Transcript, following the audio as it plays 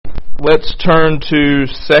Let's turn to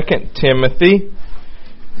 2 Timothy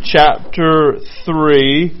chapter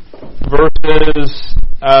 3, verses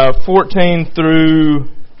 14 through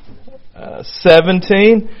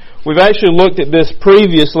 17. We've actually looked at this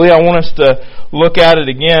previously. I want us to look at it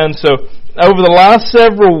again. So, over the last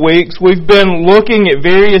several weeks, we've been looking at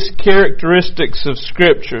various characteristics of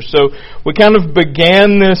Scripture. So, we kind of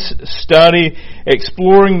began this study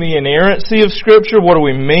exploring the inerrancy of Scripture. What do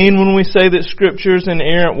we mean when we say that Scripture is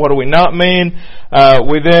inerrant? What do we not mean?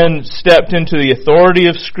 We then stepped into the authority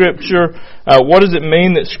of Scripture. What does it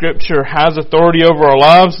mean that Scripture has authority over our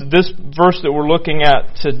lives? This verse that we're looking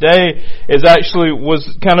at today was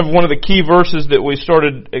kind of one of the key verses that we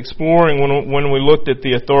started exploring when we looked at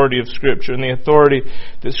the authority of Scripture and the authority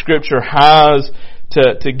that Scripture has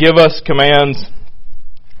to give us commands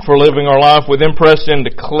for living our life. We then pressed into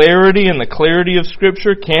clarity and the clarity of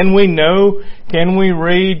Scripture. Can we know? Can we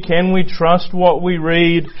read? Can we trust what we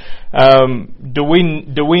read? Do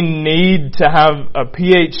we need to have a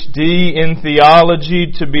PhD in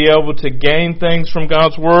theology to be able to gain things from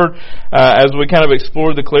God's Word? As we kind of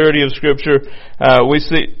explored the clarity of Scripture, we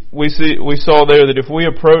saw there that if we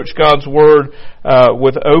approach God's Word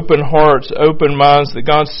with open hearts, open minds, that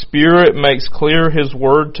God's Spirit makes clear His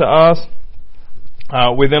Word to us.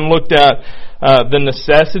 We then looked at the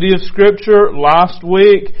necessity of Scripture last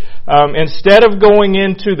week. Instead of going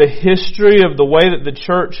into the history of the way that the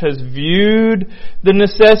church has viewed the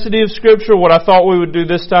necessity of Scripture, what I thought we would do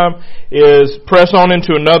this time is press on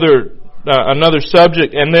into another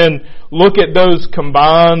subject and then look at those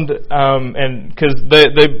combined, and because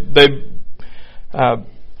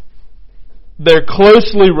they're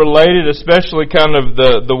closely related, especially kind of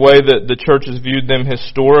the way that the church has viewed them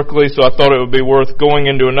historically. So I thought it would be worth going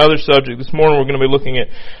into another subject. This morning we're going to be looking at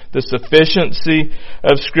the sufficiency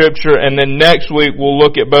of Scripture, and then next week we'll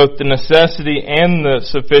look at both the necessity and the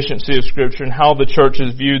sufficiency of Scripture and how the church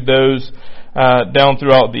has viewed those down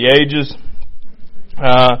throughout the ages.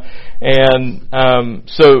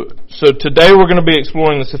 So today we're going to be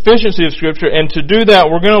exploring the sufficiency of Scripture, and to do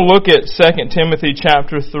that we're going to look at 2 Timothy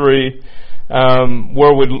chapter 3.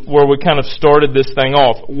 Where we kind of started this thing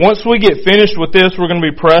off. Once we get finished with this, we're going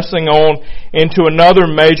to be pressing on into another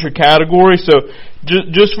major category. So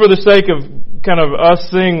just for the sake of kind of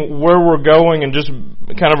us seeing where we're going and just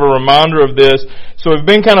kind of a reminder of this. So we've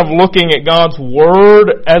been kind of looking at God's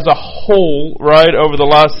Word as a whole, right, over the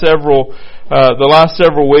last several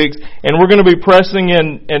weeks, and we're going to be pressing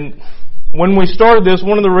in. And when we started this,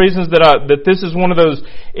 one of the reasons that this is one of those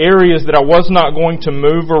areas that I was not going to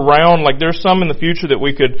move around, like there's some in the future that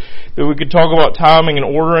we could talk about timing and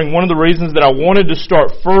ordering. One of the reasons that I wanted to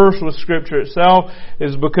start first with Scripture itself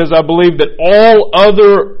is because I believe that all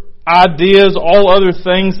other ideas, all other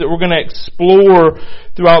things that we're going to explore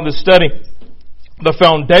throughout this study, the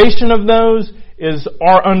foundation of those is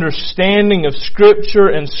our understanding of Scripture,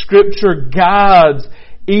 and Scripture guides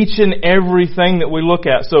each and everything that we look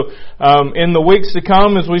at. So, in the weeks to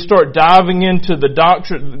come, as we start diving into the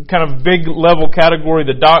doctrine, kind of big level category,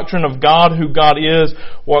 the doctrine of God, who God is,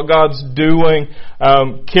 what God's doing,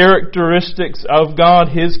 characteristics of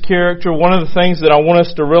God, His character. One of the things that I want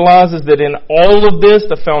us to realize is that in all of this,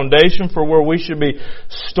 the foundation for where we should be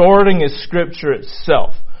starting is Scripture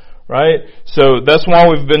itself. Right? So that's why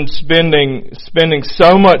we've been spending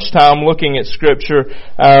so much time looking at Scripture.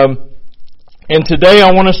 And today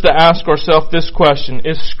I want us to ask ourselves this question: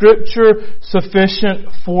 is Scripture sufficient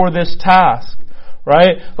for this task?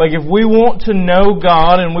 Right? Like if we want to know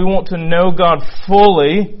God and we want to know God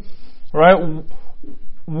fully, right,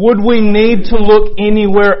 would we need to look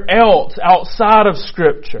anywhere else outside of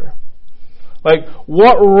Scripture? Like,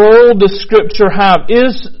 what role does Scripture have?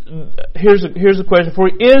 Here's a question for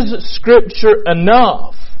you. Is Scripture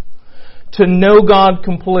enough to know God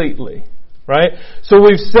completely? Right? So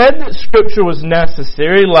we've said that Scripture was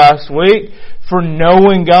necessary last week for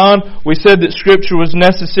knowing God. We said that Scripture was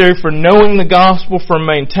necessary for knowing the gospel, for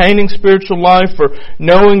maintaining spiritual life, for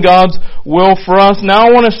knowing God's will for us.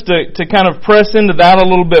 Now I want us to kind of press into that a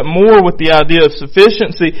little bit more with the idea of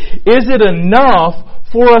sufficiency. Is it enough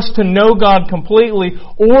for us to know God completely,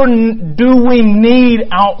 or do we need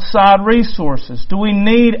outside resources? Do we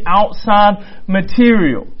need outside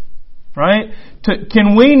material? Right?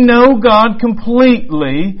 Can we know God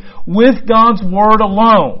completely with God's Word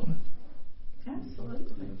alone?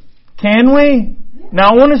 Absolutely. Can we? Yeah. Now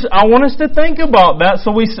I want us to think about that.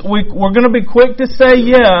 So we're going to be quick to say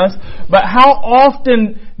yes, but how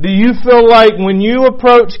often do you feel like when you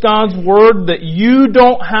approach God's Word that you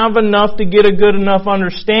don't have enough to get a good enough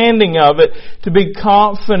understanding of it to be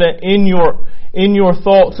confident in your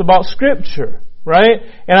thoughts about Scripture? right?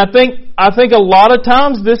 And I think a lot of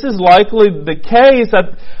times this is likely the case.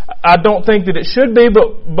 I don't think that it should be,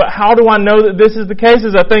 but how do I know that this is the case?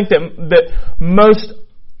 Is I think that most,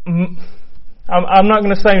 I'm not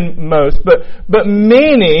going to say most, but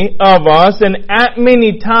many of us, and at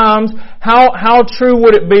many times, how true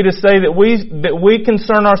would it be to say that we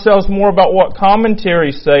concern ourselves more about what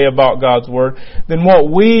commentaries say about God's Word than what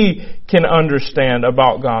we can understand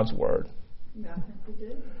about God's Word?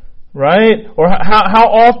 Right? Or how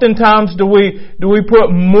oftentimes do we put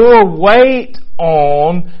more weight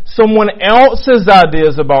on someone else's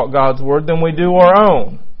ideas about God's Word than we do our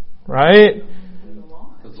own? Right?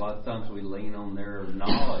 Because a lot of times we lean on their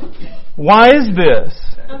knowledge. Why is this?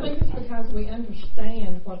 I think it's because we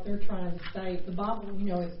understand what they're trying to say. The Bible,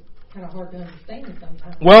 is kind of hard to understand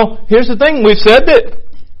sometimes. Well, here's the thing. We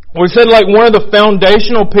said like one of the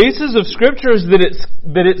foundational pieces of Scripture is that it's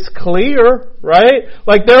clear, right?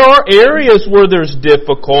 Like there are areas where there's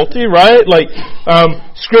difficulty, right? Like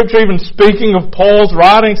Scripture, even speaking of Paul's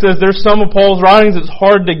writing, says there's some of Paul's writings that's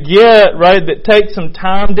hard to get, right? That takes some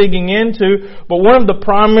time digging into. But one of the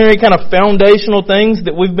primary kind of foundational things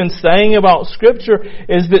that we've been saying about Scripture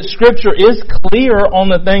is that Scripture is clear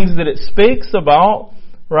on the things that it speaks about.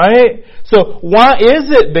 Right? So why is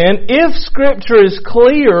it then, if Scripture is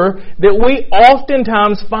clear, that we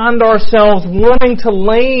oftentimes find ourselves wanting to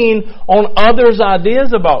lean on others'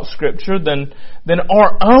 ideas about Scripture than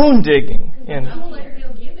our own digging? And I believe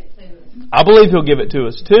He'll give it to us. I believe He'll give it to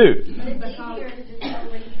us too. But it's easier to just go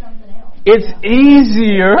read something else. It's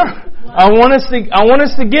easier. I want us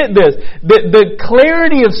to get this. The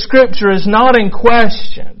clarity of Scripture is not in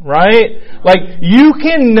question, right? Like, you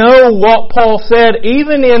can know what Paul said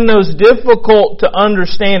even in those difficult to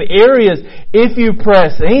understand areas if you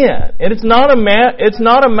press in. And it's not a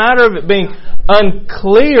matter of it being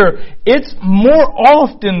unclear. It's more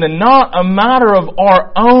often than not a matter of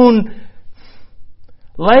our own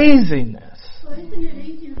laziness. Well, isn't it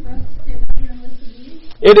easier for us to sit here and listen to you?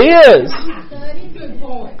 It is. Good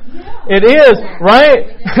point. It is,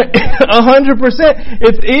 right? 100%.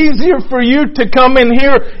 It's easier for you to come in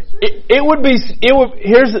here. It would be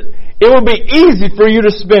easy for you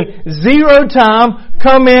to spend zero time,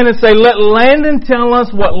 come in and say, let Landon tell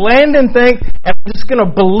us what Landon thinks, and I'm just going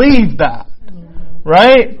to believe that.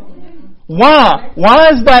 Right? Why? Why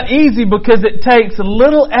is that easy? Because it takes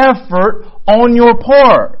little effort on your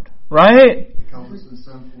part. Right? Because it's a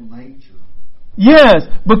sinful nature. Yes,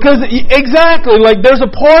 because exactly, like there's a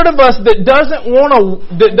part of us that doesn't want to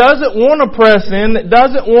press in, that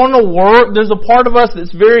doesn't want to work. There's a part of us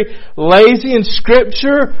that's very lazy, and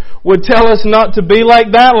Scripture would tell us not to be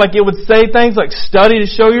like that. Like it would say things like study to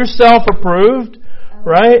show yourself approved,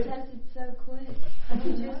 right? Because it's so quick.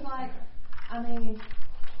 Just like,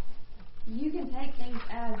 you can take things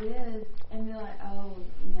as is and be like, oh,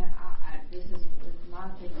 this is what my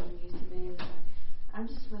thinking used to be. I'm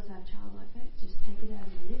just supposed to have childlike faith. Just take it as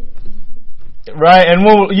it is. Right, and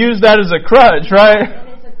we'll use that as a crutch, right? And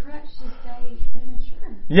it's a crutch to stay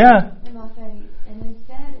immature. Yeah. In my faith. And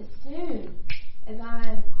instead, as soon as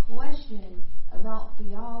I question about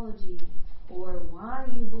theology, or why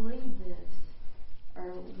do you believe this,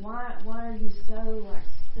 or why are you so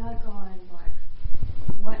stuck on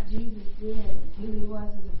what Jesus did and who He was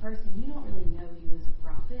as a person, you don't really know He was a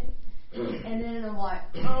prophet. And then I'm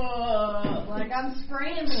I'm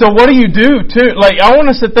screaming. So what do you do too? Like, I want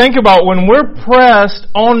us to think about when we're pressed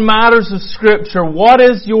on matters of Scripture, what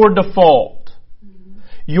is your default?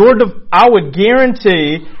 I would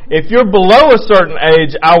guarantee, if you're below a certain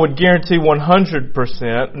age, I would guarantee 100%,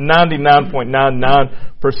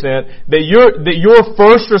 99.99%, that your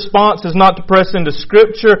first response is not to press into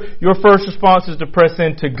Scripture. Your first response is to press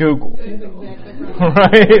into Google.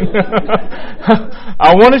 Right?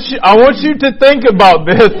 I want you to think about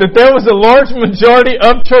this, that there was a large majority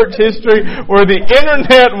of church history where the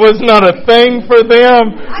internet was not a thing for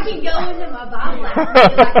them. I can go into my Bible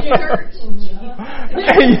app in church.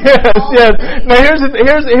 Yes. Now here's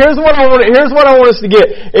what I want us to get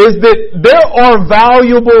is that there are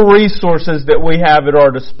valuable resources that we have at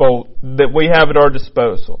our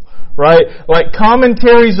disposal, right? Like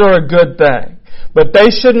commentaries are a good thing, but they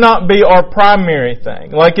should not be our primary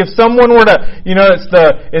thing. Like if someone were to, it's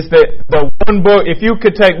the one book. If you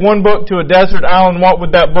could take one book to a desert island, what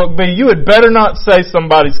would that book be? You had better not say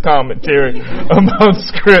somebody's commentary about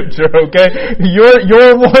Scripture. Okay,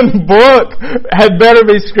 your one book had better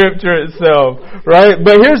be Scripture itself, right?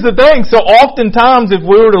 But here's the thing. So oftentimes, if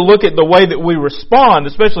we were to look at the way that we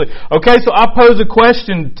respond, especially, okay, so I pose a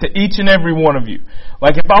question to each and every one of you.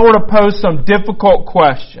 Like if I were to pose some difficult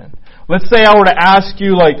question. Let's say I were to ask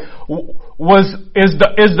you, like, is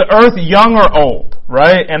the earth young or old,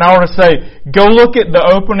 right? And I want to say, go look at the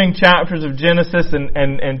opening chapters of Genesis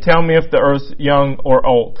and tell me if the earth's young or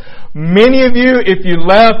old. Many of you, if you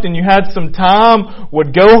left and you had some time,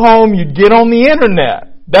 would go home, you'd get on the internet.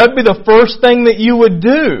 That'd be the first thing that you would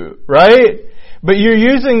do, right? But you're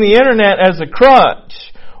using the internet as a crutch.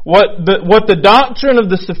 What the doctrine of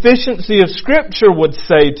the sufficiency of Scripture would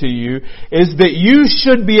say to you is that you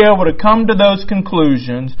should be able to come to those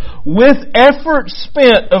conclusions with effort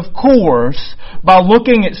spent, of course, by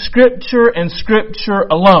looking at Scripture and Scripture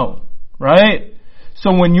alone, right? So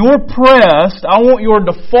when you're pressed, I want your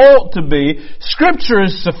default to be, Scripture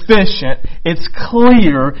is sufficient, it's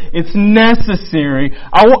clear, it's necessary.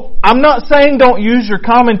 I'm not saying don't use your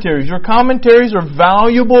commentaries. Your commentaries are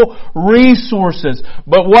valuable resources.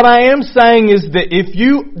 But what I am saying is that if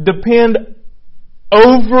you depend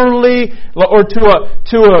overly or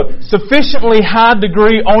to a sufficiently high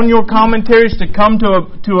degree on your commentaries to come to a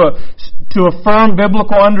firm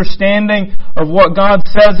biblical understanding of what God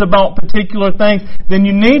says about particular things, then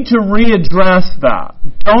you need to readdress that.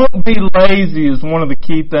 Don't be lazy is one of the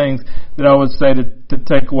key things that I would say to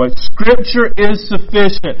take away. Scripture is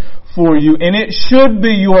sufficient for you, and it should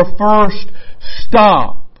be your first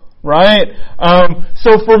stop. Right?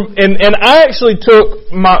 So and I actually took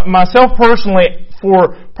myself personally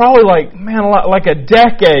for probably like a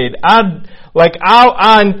decade. I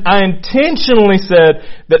intentionally said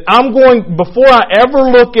that I'm going, before I ever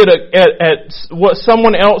look at what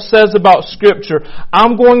someone else says about Scripture,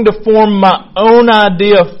 I'm going to form my own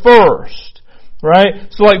idea first. Right?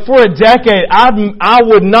 So for a decade, I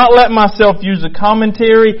would not let myself use a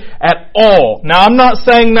commentary at all. Now I'm not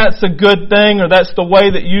saying that's a good thing or that's the way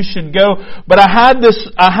that you should go, but I had this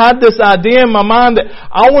idea in my mind that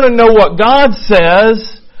I want to know what God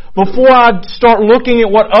says before I start looking at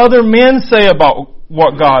what other men say about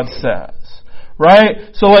what God says. Right?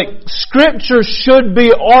 So Scripture should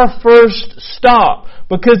be our first stop.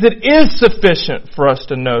 Because it is sufficient for us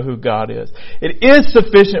to know who God is. It is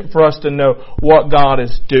sufficient for us to know what God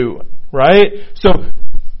is doing. Right? So,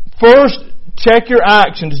 first, check your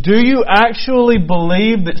actions. Do you actually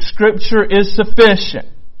believe that Scripture is sufficient?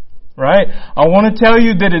 Right? I want to tell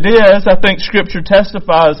you that it is. I think Scripture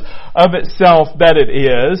testifies of itself that it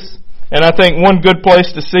is. And I think one good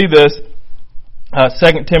place to see this,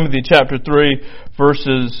 2 Timothy chapter 3,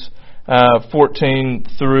 verses 14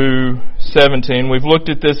 through 17. We've looked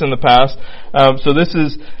at this in the past. So this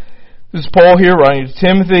is Paul here writing to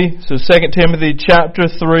Timothy. So 2 Timothy chapter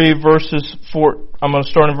 3 verses 4. I'm going to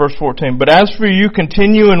start in verse 14. But as for you,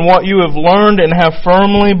 continue in what you have learned and have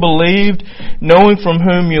firmly believed, knowing from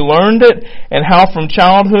whom you learned it, and how from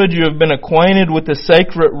childhood you have been acquainted with the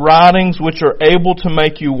sacred writings which are able to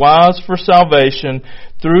make you wise for salvation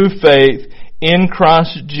through faith in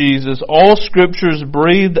Christ Jesus. All Scripture is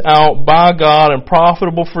breathed out by God and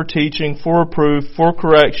profitable for teaching, for reproof, for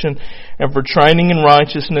correction, and for training in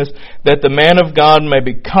righteousness, that the man of God may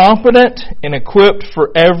be competent and equipped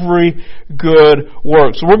for every good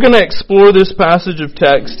work. So we're going to explore this passage of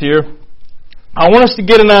text here. I want us to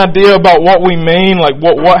get an idea about what we mean,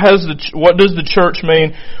 what does the church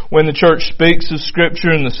mean when the church speaks of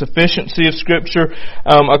Scripture and the sufficiency of Scripture.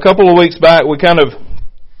 A couple of weeks back, we kind of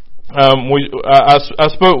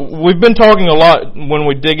we've been talking a lot when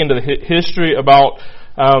we dig into the history about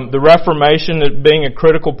the Reformation being a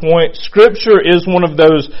critical point. Scripture is one of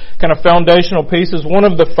those kind of foundational pieces. One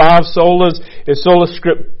of the 5 solas is sola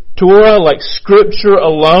scriptura, Scripture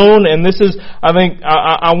alone. And this is, I think,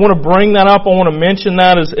 I want to bring that up. I want to mention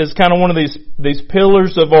that as kind of one of these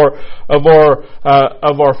pillars of our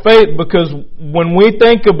faith, because when we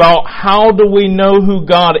think about how do we know who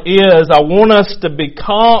God is, I want us to be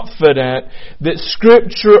confident that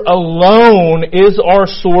Scripture alone is our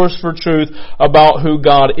source for truth about who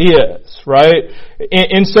God is, right?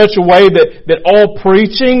 In such a way that all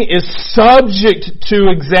preaching is subject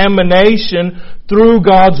to examination through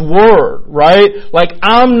God's Word, right?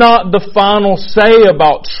 I'm not the final say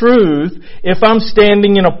about truth if I'm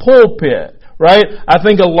standing in a pulpit. Right? I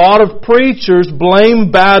think a lot of preachers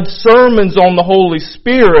blame bad sermons on the Holy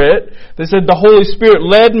Spirit. They said the Holy Spirit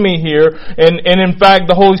led me here, and in fact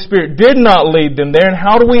the Holy Spirit did not lead them there. And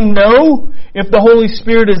how do we know if the Holy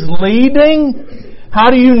Spirit is leading?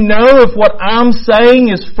 How do you know if what I'm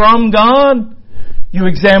saying is from God? You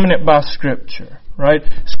examine it by Scripture, right?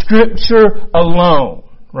 Scripture alone.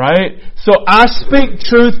 Right? So I speak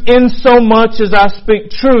truth in so much as I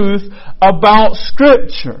speak truth about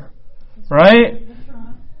Scripture. Right?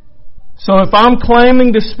 So if I'm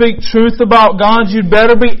claiming to speak truth about God, you'd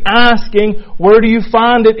better be asking, where do you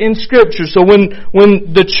find it in Scripture? So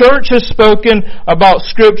when the church has spoken about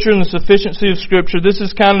Scripture and the sufficiency of Scripture, this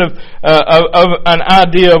is kind of an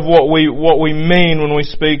idea of what we mean when we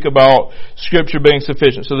speak about Scripture being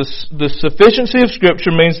sufficient. So the sufficiency of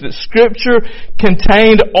Scripture means that Scripture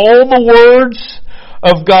contained all the words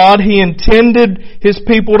of God He intended His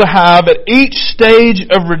people to have at each stage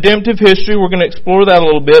of redemptive history. We're going to explore that a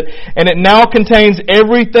little bit. And it now contains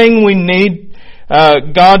everything we need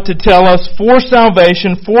God to tell us for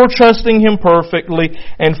salvation, for trusting Him perfectly,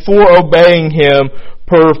 and for obeying Him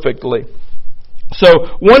perfectly.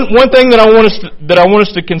 So one thing that I want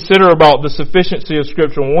us to consider about the sufficiency of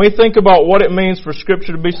Scripture, when we think about what it means for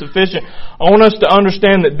Scripture to be sufficient, I want us to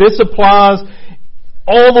understand that this applies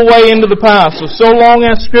all the way into the past. So long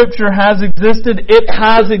as Scripture has existed, it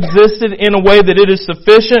has existed in a way that it is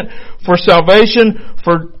sufficient for salvation,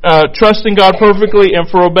 for trusting God perfectly, and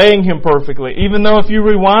for obeying Him perfectly. Even though if you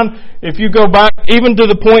rewind, if you go back even to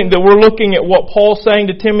the point that we're looking at what Paul's saying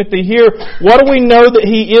to Timothy here, what do we know that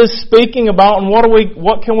he is speaking about, and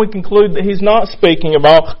what can we conclude that he's not speaking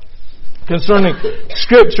about concerning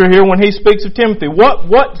Scripture here when he speaks of Timothy?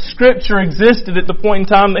 What Scripture existed at the point in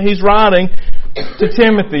time that he's writing to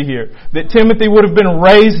Timothy here, that Timothy would have been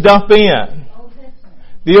raised up in?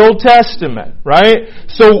 The Old Testament, right?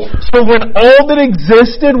 So when all that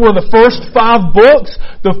existed were the first 5 books,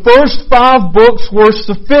 the first 5 books were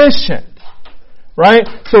sufficient. Right?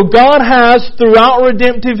 So God has, throughout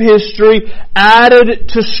redemptive history, added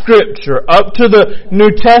to Scripture, up to the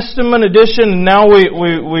New Testament edition, and now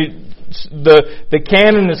the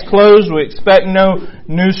canon is closed. We expect no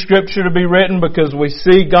new Scripture to be written because we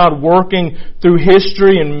see God working through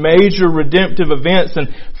history and major redemptive events.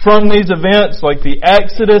 And from these events, like the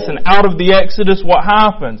Exodus, and out of the Exodus, what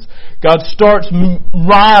happens? God starts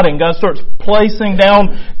writing. God starts placing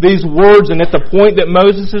down these words. And at the point that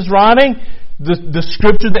Moses is writing, the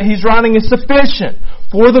Scripture that he's writing is sufficient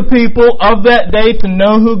for the people of that day to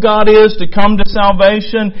know who God is, to come to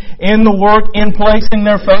salvation in the work, in placing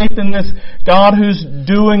their faith in this God who's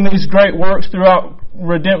doing these great works throughout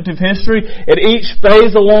redemptive history. At each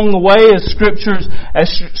phase along the way, as Scripture's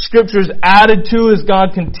added to, as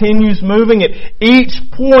God continues moving, at each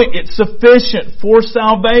point it's sufficient for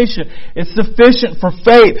salvation. It's sufficient for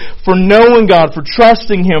faith, for knowing God, for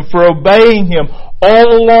trusting Him, for obeying Him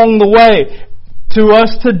all along the way. To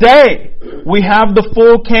us today, we have the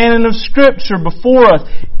full canon of Scripture before us.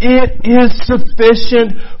 It is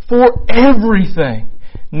sufficient for everything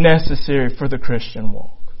necessary for the Christian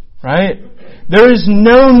walk. Right? There is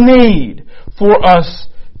no need for us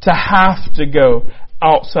to have to go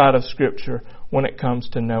outside of Scripture when it comes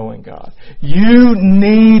to knowing God. You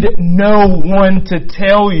need no one to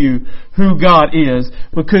tell you who God is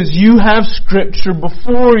because you have Scripture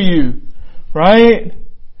before you. Right?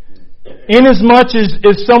 Inasmuch as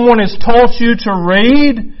if someone has taught you to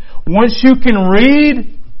read, once you can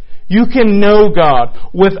read, you can know God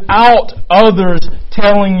without others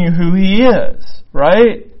telling you who He is.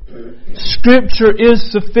 Right? Scripture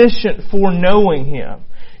is sufficient for knowing Him.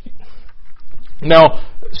 Now,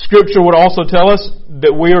 Scripture would also tell us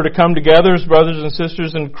that we are to come together as brothers and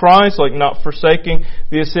sisters in Christ, like not forsaking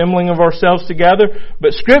the assembling of ourselves together.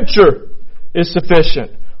 But Scripture is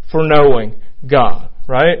sufficient for knowing God.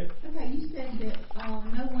 Right? Okay, you said that no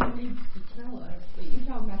one needs to tell us, but you're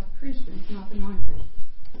talking about the Christians, not the non-Christians.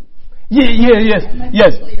 Yes.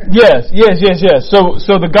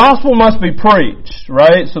 So the gospel must be preached,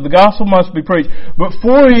 right? So the gospel must be preached. But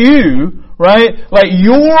for you, right, like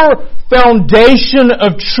your foundation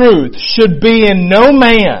of truth should be in no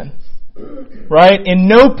man, right, in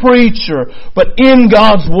no preacher, but in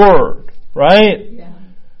God's Word, right?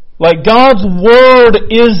 Like God's Word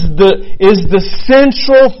is the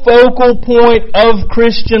central focal point of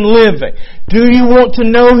Christian living. Do you want to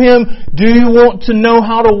know Him? Do you want to know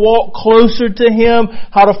how to walk closer to Him?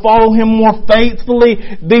 How to follow Him more faithfully?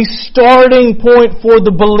 The starting point for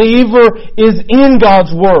the believer is in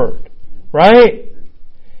God's Word. Right?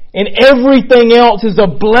 And everything else is a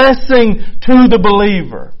blessing to the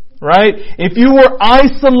believer. Right? If you were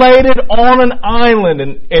isolated on an island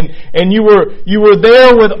and you were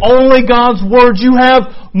there with only God's Word, you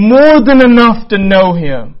have more than enough to know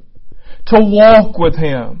Him, to walk with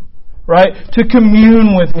Him, right? To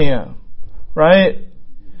commune with Him, right?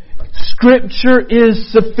 Scripture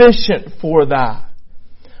is sufficient for that.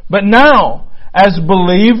 But now, as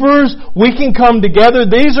believers, we can come together.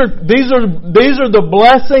 These are the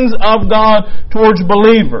blessings of God towards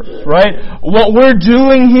believers, right? What we're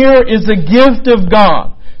doing here is a gift of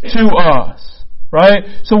God to us, right?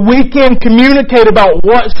 So we can communicate about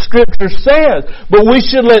what Scripture says, but we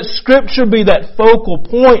should let Scripture be that focal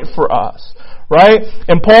point for us, right?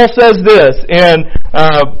 And Paul says this in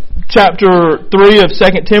chapter 3 of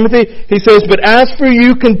 2 Timothy. He says, "But as for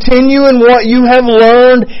you, continue in what you have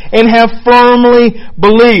learned and have firmly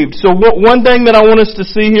believed." So one thing that I want us to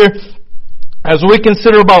see here, as we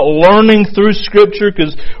consider about learning through Scripture,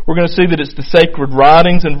 because we're going to see that it's the sacred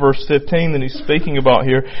writings in verse 15 that he's speaking about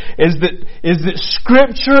here, is that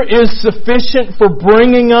Scripture is sufficient for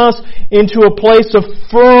bringing us into a place of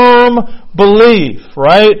firm belief,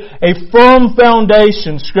 right? A firm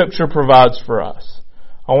foundation Scripture provides for us.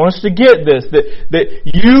 I want us to get this, that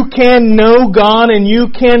you can know God and you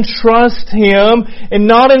can trust Him, and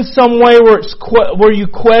not in some way where you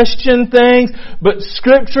question things, but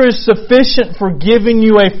Scripture is sufficient for giving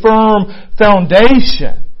you a firm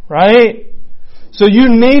foundation, right? So you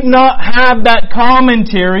need not have that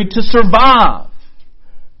commentary to survive.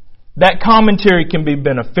 That commentary can be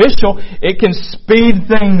beneficial. It can speed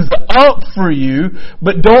things up for you,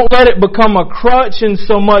 but don't let it become a crutch in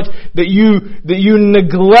so much that you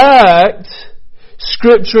neglect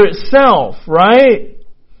Scripture itself, right?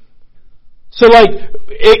 So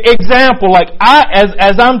example,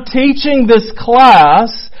 as I'm teaching this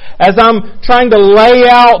class, as I'm trying to lay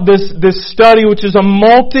out this study, which is a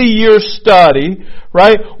multi-year study,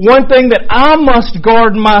 right? One thing that I must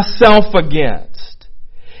guard myself against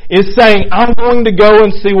is saying, I'm going to go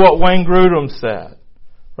and see what Wayne Grudem said,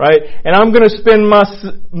 right? And I'm going to spend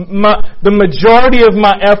the majority of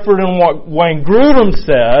my effort on what Wayne Grudem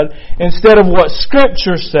said instead of what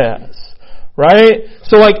Scripture says, right?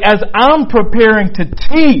 So as I'm preparing to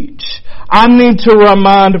teach, I need to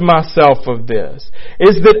remind myself of this,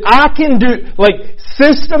 is that I can do,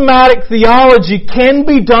 systematic theology can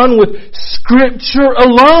be done with Scripture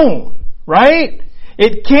alone, right?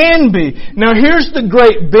 It can be. Now here's the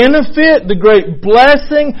great benefit, the great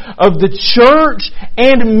blessing of the church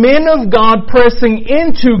and men of God pressing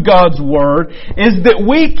into God's Word, is that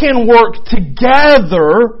we can work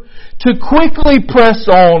together to quickly press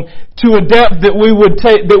on to a depth that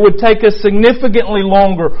that would take us significantly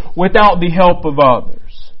longer without the help of others.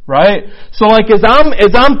 Right? So as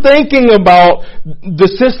I'm thinking about the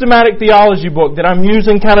systematic theology book that I'm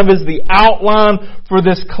using kind of as the outline for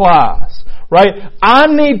this class, right? I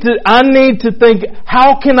need to think,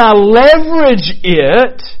 how can I leverage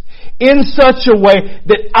it in such a way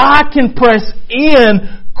that I can press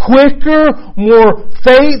in quicker, more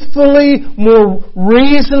faithfully, more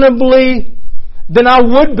reasonably than I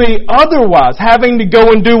would be otherwise, having to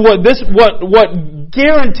go and do what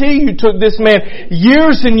guarantee you took this man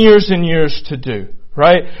years and years and years to do,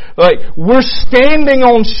 right? We're standing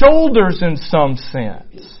on shoulders in some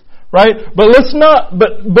sense. Right? But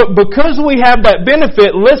because we have that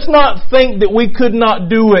benefit, let's not think that we could not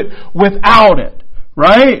do it without it.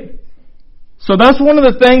 Right? So that's one of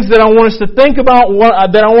the things that I want us to think about,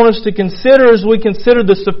 that I want us to consider as we consider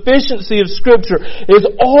the sufficiency of Scripture, is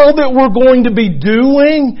all that we're going to be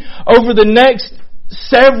doing over the next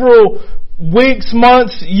several weeks,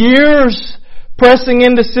 months, years, pressing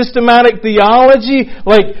into systematic theology.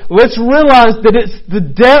 Let's realize that it's the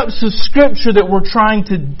depths of Scripture that we're trying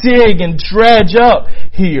to dig and dredge up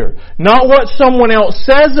here. Not what someone else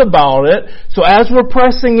says about it. So as we're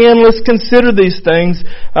pressing in, let's consider these things.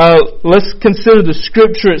 Let's consider the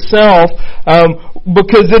Scripture itself,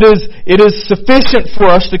 because it is sufficient for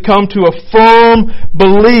us to come to a firm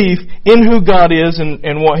belief in who God is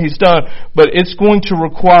and what He's done. But it's going to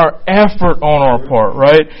require effort on our part,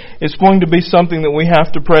 right? It's going to be something that we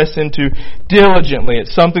have to press into diligently.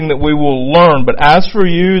 It's something that we will learn. But as for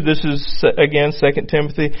you, this is again 2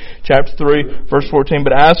 Timothy chapter 3 verse 14,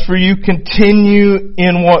 but as for you, continue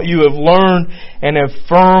in what you have learned and have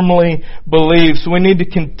firmly believed. So we need to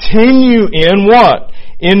continue in what?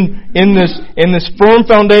 In this firm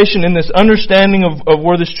foundation, in this understanding of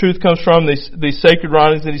where this truth comes from, these sacred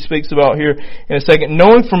writings that he speaks about here in a second,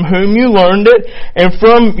 knowing from whom you learned it, and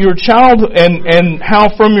from your and how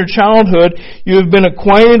from your childhood you have been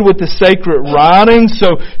acquainted with the sacred writings.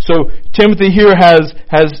 So Timothy here has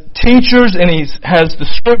teachers, and he has the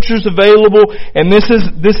Scriptures available, and this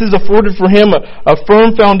is afforded for him a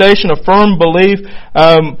firm foundation, a firm belief.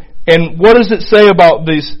 And what does it say about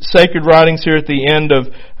these sacred writings here at the end of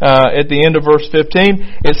verse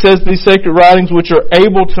 15? It says these sacred writings which are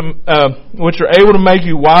able to make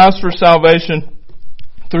you wise for salvation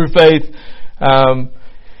through faith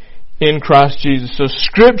in Christ Jesus. So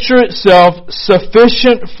Scripture itself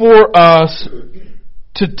sufficient for us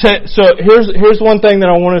So here's one thing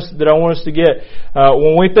that I want us to get.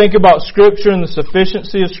 When we think about Scripture and the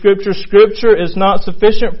sufficiency of Scripture, Scripture is not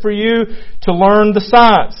sufficient for you to learn the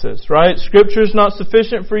sciences, right? Scripture is not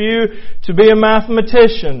sufficient for you to be a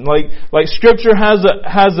mathematician. Like Scripture has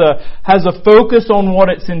a focus on what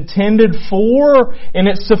it's intended for,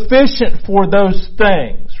 and it's sufficient for those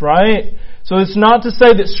things, right? So it's not to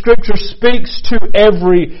say that Scripture speaks to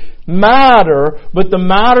every matter, but the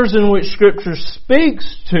matters in which Scripture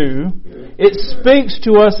speaks to, it speaks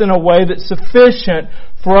to us in a way that's sufficient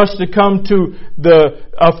for us to come to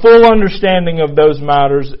a full understanding of those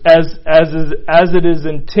matters as it is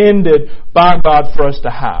intended by God for us to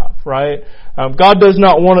have, right? God does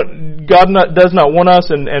not want us,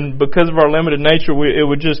 and because of our limited nature, it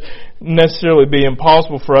would just necessarily be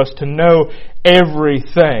impossible for us to know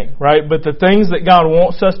everything, right? But the things that God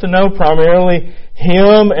wants us to know, primarily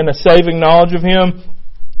Him and a saving knowledge of Him,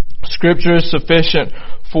 Scripture is sufficient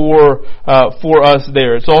for us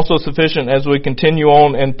there. It's also sufficient as we continue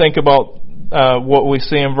on and think about what we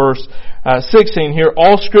see in verse 16 here.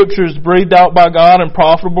 All Scripture is breathed out by God and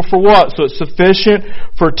profitable for what? So it's sufficient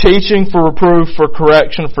for teaching, for reproof, for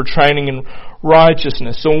correction, for training in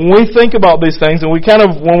righteousness. So when we think about these things, and when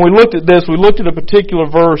we looked at this, we looked at a particular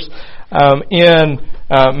verse in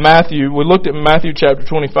Matthew. We looked at Matthew chapter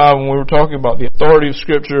 25 when we were talking about the authority of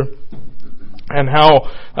Scripture and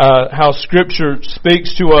how Scripture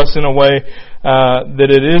speaks to us in a way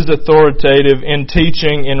that it is authoritative in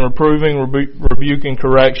teaching, in reproving, rebuking,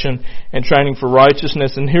 correction, and training for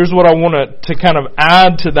righteousness. And here's what I want to kind of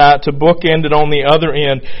add to that, to bookend it on the other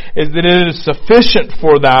end, is that it is sufficient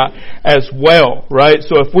for that as well, right?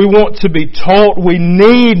 So if we want to be taught, we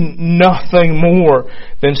need nothing more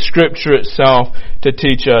than Scripture itself to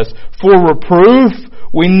teach us. For reproof,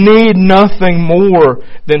 we need nothing more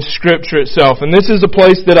than Scripture itself. And this is a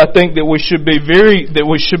place that I think that we should be very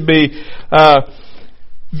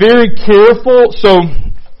careful. So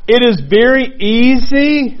it is very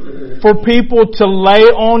easy for people to lay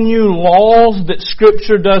on you laws that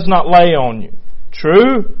Scripture does not lay on you.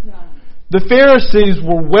 True? The Pharisees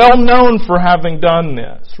were well known for having done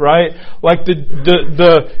this, right? Like the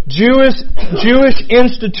Jewish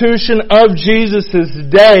institution of Jesus'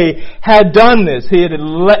 day had done this.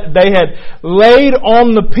 They had laid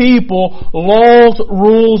on the people laws,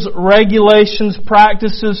 rules, regulations,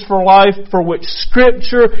 practices for life for which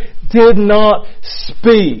Scripture did not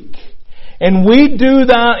speak. And we do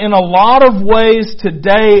that in a lot of ways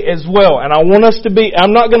today as well. And I want us to be,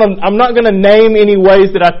 I'm not gonna name any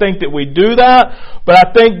ways that I think that we do that, but I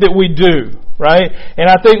think that we do, right? And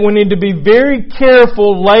I think we need to be very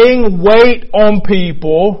careful laying weight on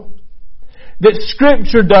people that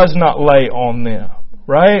Scripture does not lay on them,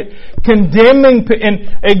 right? Condemning,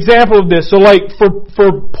 an example of this. So like for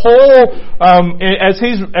Paul, as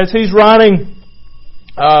he's writing,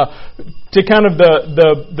 to kind of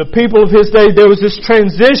the people of his day, there was this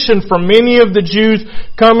transition for many of the Jews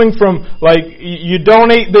coming from like, you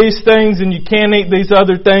don't eat these things and you can't eat these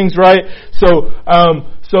other things, right? So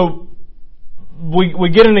we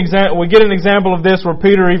get an example of this where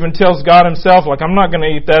Peter even tells God himself, like, I'm not going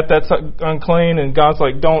to eat that, that's unclean, and God's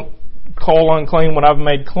like, don't call unclean what I've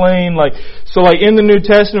made clean. Like, so like in the New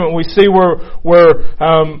Testament we see where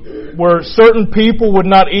certain people would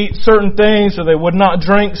not eat certain things, or they would not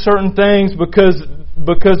drink certain things because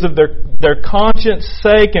of their conscience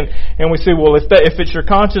sake, and we see, well, if it's your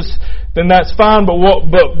conscience, then that's fine. But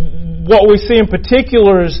what we see in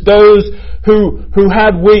particular is those who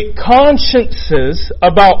had weak consciences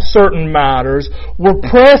about certain matters were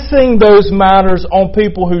pressing those matters on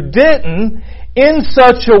people who didn't, in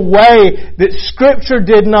such a way that Scripture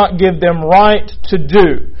did not give them right to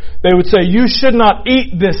do. They would say, you should not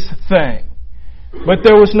eat this thing. But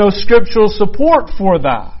there was no scriptural support for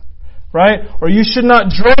that. Right? Or you should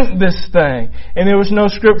not drink this thing. And there was no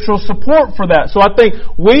scriptural support for that. So I think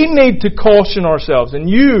we need to caution ourselves. And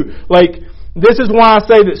this is why I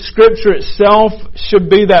say that Scripture itself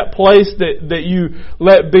should be that place that you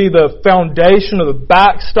let be the foundation or the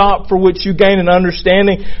backstop for which you gain an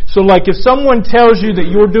understanding. So like if someone tells you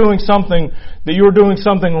that you're doing something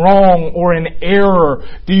wrong or in error,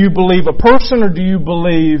 do you believe a person or do you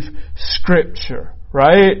believe Scripture?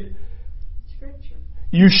 Right? Scripture.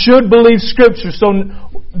 You should believe Scripture. So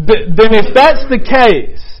then if that's the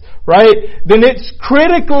case, right, then it's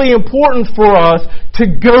critically important for us to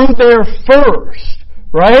go there first,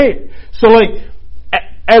 right? So like,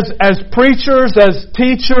 as preachers, as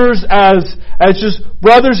teachers, as just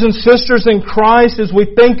brothers and sisters in Christ, as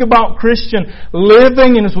we think about Christian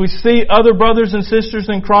living and as we see other brothers and sisters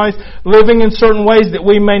in Christ living in certain ways that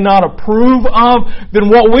we may not approve of, then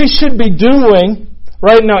what we should be doing,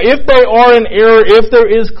 Right? Now, if they are in error, if there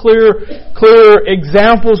is clear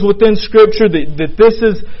examples within Scripture that this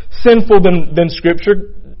is sinful, then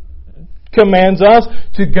Scripture commands us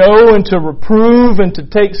to go and to reprove and to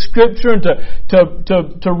take Scripture and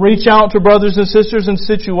to reach out to brothers and sisters in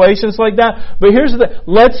situations like that. But here's the thing.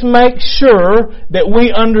 Let's make sure that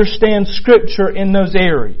we understand Scripture in those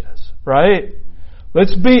areas. Right?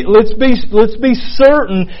 Let's be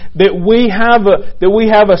certain that we have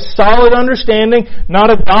a solid understanding, not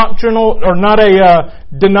a doctrinal or not a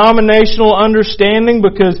denominational understanding,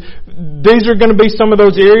 because these are going to be some of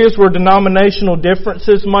those areas where denominational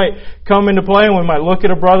differences might come into play, and we might look at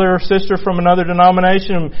a brother or sister from another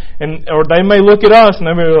denomination, or they may look at us and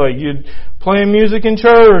they may be like, "You playing music in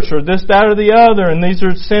church," or this, that, or the other, and these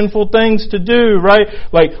are sinful things to do, right?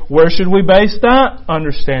 Like, where should we base that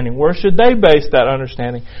understanding? Where should they base that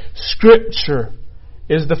understanding? Scripture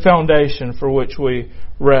is the foundation for which we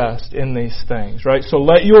rest in these things, right? So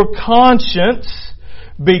let your conscience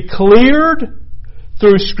be cleared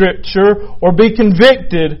through Scripture or be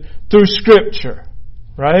convicted through Scripture,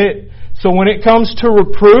 right? So when it comes to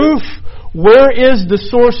reproof, where is the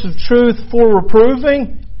source of truth for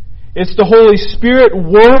reproving? It's the Holy Spirit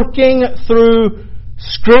working through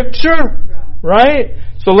Scripture, right?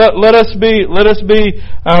 So let us be,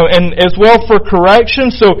 and as well for correction.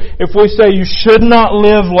 So if we say you should not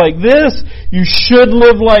live like this, you should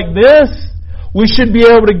live like this, we should be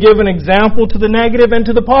able to give an example to the negative and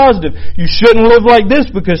to the positive. You shouldn't live like this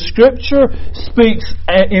because Scripture speaks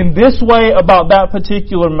in this way about that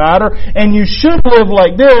particular matter, and you should live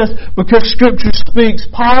like this because Scripture speaks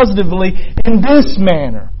positively in this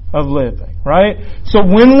manner of living, right? So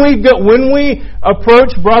when we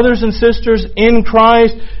approach brothers and sisters in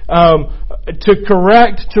Christ to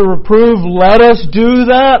correct, to reprove, let us do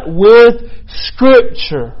that with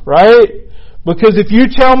Scripture, right? Because if you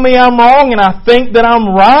tell me I'm wrong and I think that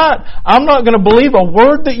I'm right, I'm not going to believe a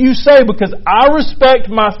word that you say because I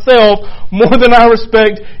respect myself more than I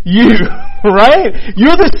respect you, right?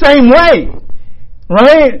 You're the same way,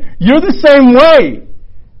 right? You're the same way.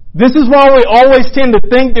 This is why we always tend to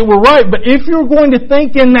think that we're right. But if you're going to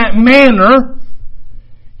think in that manner,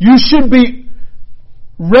 you should be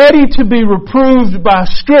ready to be reproved by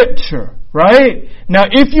Scripture, right? Now,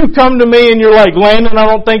 if you come to me and you're like, "Landon, I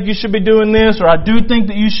don't think you should be doing this," or "I do think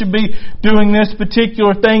that you should be doing this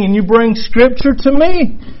particular thing," and you bring Scripture to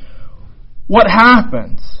me, what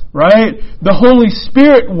happens, right? The Holy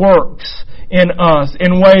Spirit works in us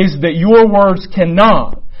in ways that your words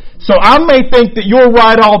cannot. So I may think that you're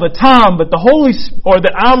right all the time, but that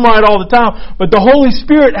I'm right all the time, but the Holy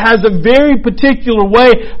Spirit has a very particular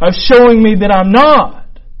way of showing me that I'm not.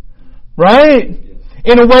 Right?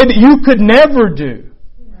 In a way that you could never do.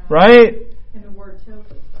 Right? And the Word tells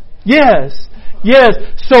us that. Yes. Yes.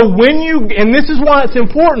 So and this is why it's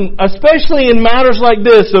important, especially in matters like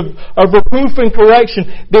this of reproof and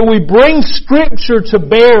correction, that we bring Scripture to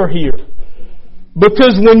bear here.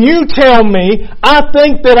 Because when you tell me, I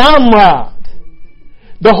think that I'm right,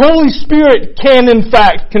 the Holy Spirit can in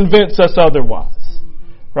fact convince us otherwise.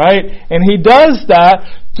 Right? And He does that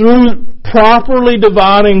through properly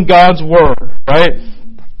dividing God's Word. Right?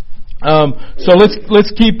 So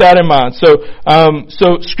let's keep that in mind.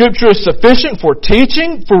 So Scripture is sufficient for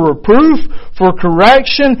teaching, for reproof, for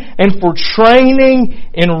correction, and for training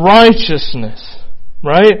in righteousness.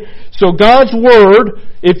 Right? So God's Word,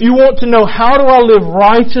 if you want to know how do I live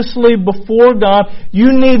righteously before God,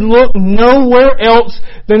 you need look nowhere else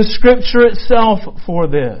than Scripture itself for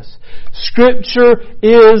this. Scripture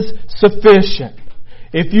is sufficient.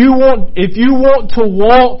 If you want to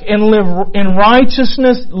walk and live in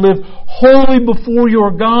righteousness, live holy before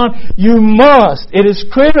your God, you must. It is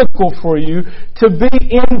critical for you to be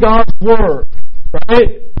in God's Word.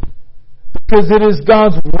 Right? Because it is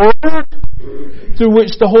God's Word through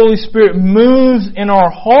which the Holy Spirit moves in our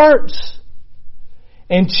hearts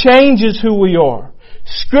and changes who we are.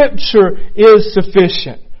 Scripture is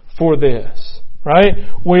sufficient for this. Right?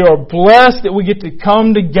 We are blessed that we get to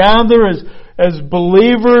come together as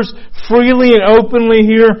believers freely and openly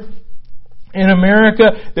here in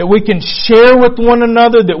America, that we can share with one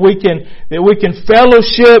another, that we can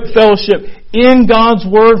fellowship in God's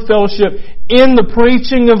Word, fellowship in the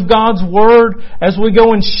preaching of God's Word as we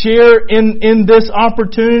go and share in this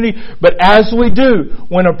opportunity. But as we do,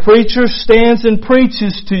 when a preacher stands and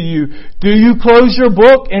preaches to you, do you close your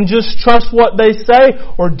book and just trust what they say,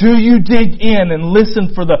 or do you dig in and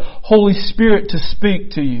listen for the Holy Spirit to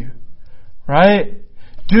speak to you? Right?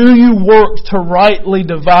 Do you work to rightly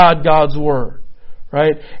divide God's Word?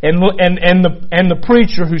 right? And the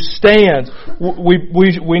preacher who stands,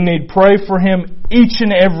 we need pray for him each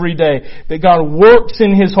and every day, that God works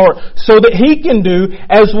in his heart so that he can do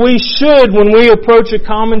as we should when we approach a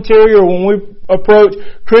commentary or when we approach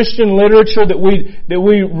Christian literature that we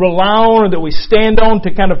rely on or that we stand on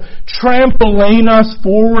to kind of trampoline us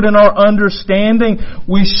forward in our understanding.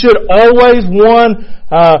 We should always,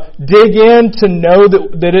 dig in to know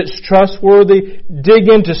that it's trustworthy. Dig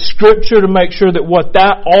into Scripture to make sure that what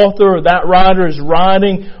that author or that writer is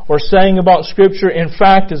writing or saying about Scripture, in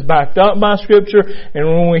fact, is backed up by Scripture. And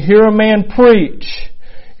when we hear a man preach,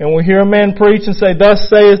 and say, "Thus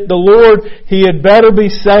saith the Lord," he had better be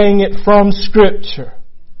saying it from Scripture.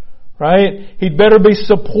 Right? He'd better be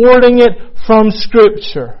supporting it from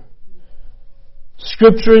Scripture.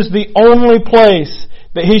 Scripture is the only place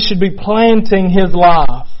that he should be planting his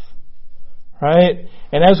life. Right?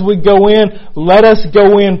 And as we go in, let us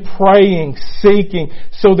go in praying, seeking,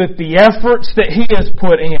 so that the efforts that he has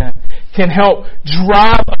put in can help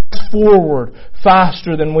drive us forward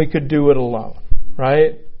faster than we could do it alone.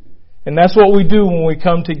 Right? And that's what we do when we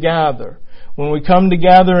come together. When we come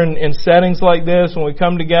together in settings like this, when we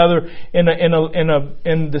come together in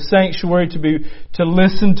the sanctuary to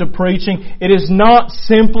listen to preaching, it is not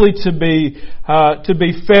simply to be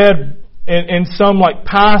fed in some like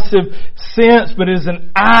passive sense, but it is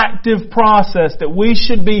an active process that we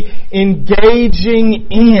should be engaging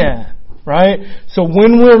in. Right? So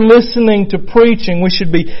when we're listening to preaching, we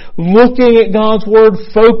should be looking at God's Word,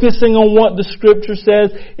 focusing on what the Scripture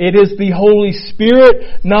says. It is the Holy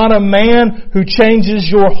Spirit, not a man, who changes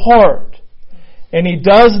your heart. And He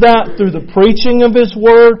does that through the preaching of His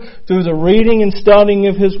Word, through the reading and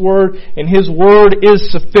studying of His Word. And His Word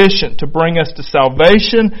is sufficient to bring us to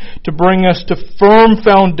salvation, to bring us to firm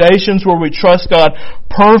foundations where we trust God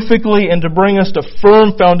perfectly, and to bring us to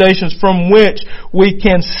firm foundations from which we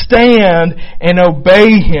can stand and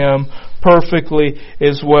obey Him perfectly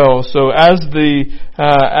as well. So as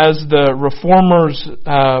the Reformers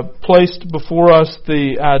placed before us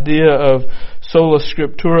the idea of sola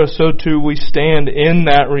scriptura, so too we stand in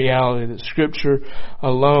that reality that Scripture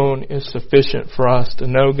alone is sufficient for us to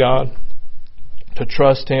know God, to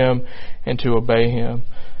trust Him, and to obey Him.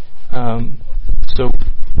 So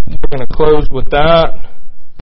we're going to close with that.